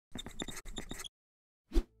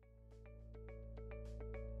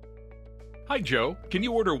Hi Joe, can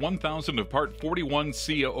you order 1,000 of part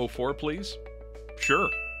 41C004 please? Sure.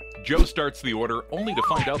 Joe starts the order only to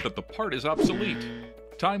find out that the part is obsolete.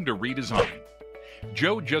 Time to redesign.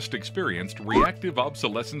 Joe just experienced reactive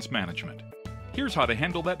obsolescence management. Here's how to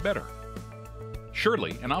handle that better.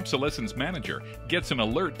 Shirley, an obsolescence manager, gets an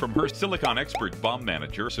alert from her SiliconExpert BOM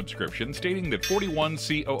Manager subscription stating that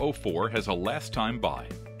 41C004 has a last time buy.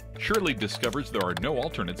 Shirley discovers there are no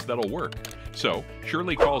alternates that'll work, so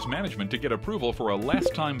Shirley calls management to get approval for a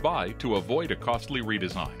last time buy to avoid a costly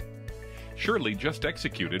redesign. Shirley just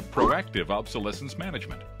executed proactive obsolescence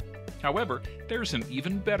management. However, there's an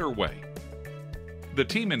even better way. The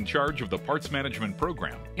team in charge of the parts management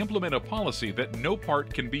program implement a policy that no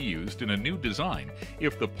part can be used in a new design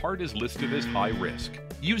if the part is listed as high risk.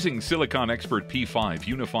 Using SiliconExpert P5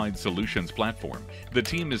 Unified Solutions platform, the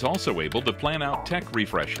team is also able to plan out tech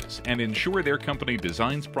refreshes and ensure their company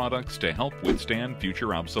designs products to help withstand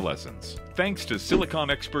future obsolescence. Thanks to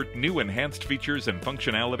SiliconExpert new enhanced features and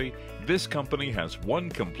functionality, this company has one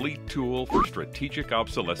complete tool for strategic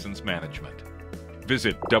obsolescence management.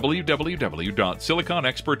 Visit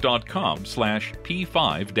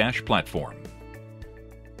www.siliconexpert.com/P5-platform.